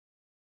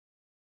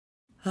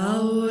A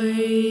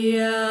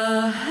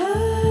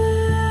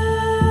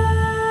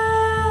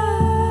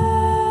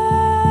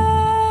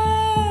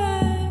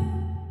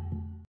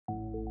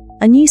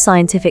new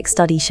scientific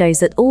study shows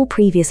that all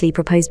previously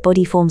proposed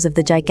body forms of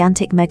the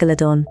gigantic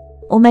Megalodon,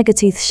 or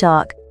megatooth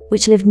shark,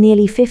 which lived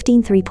nearly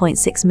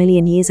 3.6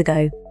 million years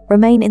ago,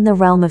 remain in the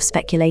realm of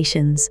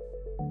speculations.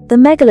 The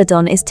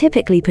Megalodon is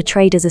typically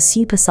portrayed as a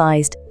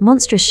supersized,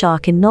 monstrous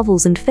shark in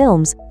novels and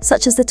films,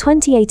 such as the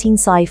 2018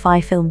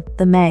 sci-fi film,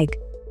 The Meg.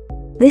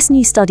 This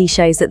new study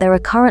shows that there are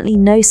currently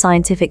no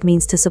scientific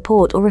means to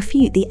support or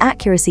refute the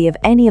accuracy of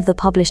any of the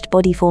published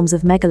body forms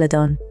of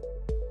Megalodon.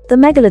 The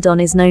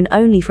Megalodon is known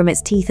only from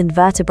its teeth and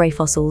vertebrae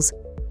fossils,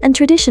 and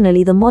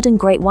traditionally the modern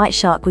great white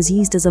shark was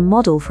used as a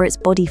model for its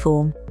body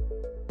form.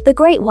 The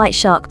great white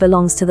shark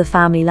belongs to the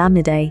family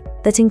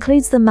LAMNIDAE, that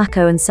includes the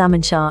MAKO and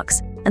salmon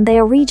sharks, and they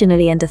are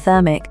regionally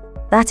endothermic,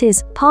 that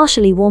is,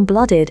 partially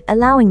warm-blooded,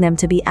 allowing them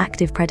to be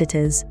active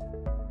predators.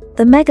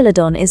 The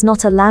Megalodon is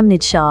not a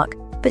LAMNID shark,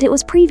 but it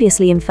was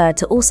previously inferred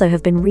to also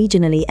have been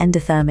regionally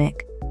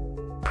endothermic.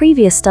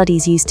 Previous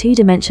studies used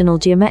two-dimensional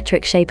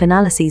geometric shape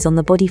analyses on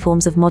the body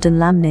forms of modern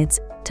LAMNIDs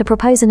to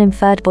propose an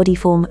inferred body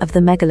form of the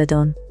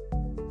Megalodon.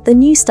 The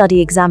new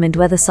study examined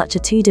whether such a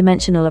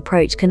two-dimensional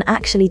approach can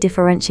actually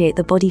differentiate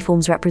the body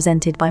forms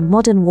represented by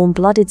modern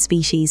warm-blooded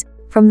species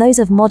from those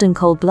of modern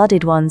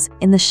cold-blooded ones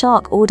in the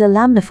shark order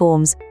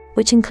LAMNIFORMES,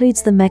 which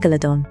includes the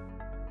Megalodon.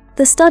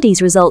 The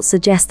study's results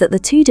suggest that the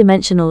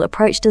two-dimensional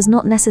approach does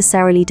not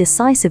necessarily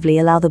decisively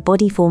allow the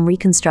body form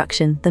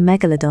reconstruction, the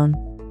Megalodon.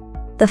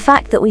 The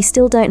fact that we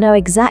still don't know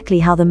exactly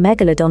how the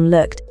Megalodon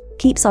looked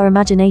keeps our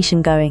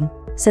imagination going,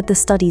 said the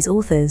study's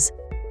authors.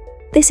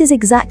 This is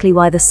exactly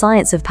why the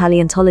science of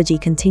paleontology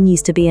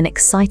continues to be an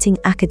exciting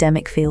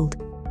academic field.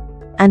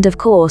 And of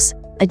course,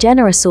 a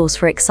generous source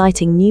for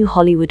exciting new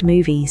Hollywood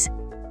movies.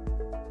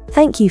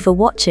 Thank you for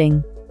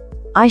watching.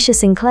 AISHA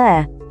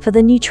SINCLAIR for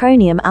the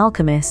Neutronium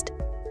Alchemist.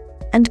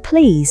 And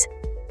please,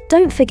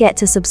 don't forget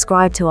to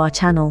subscribe to our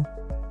channel.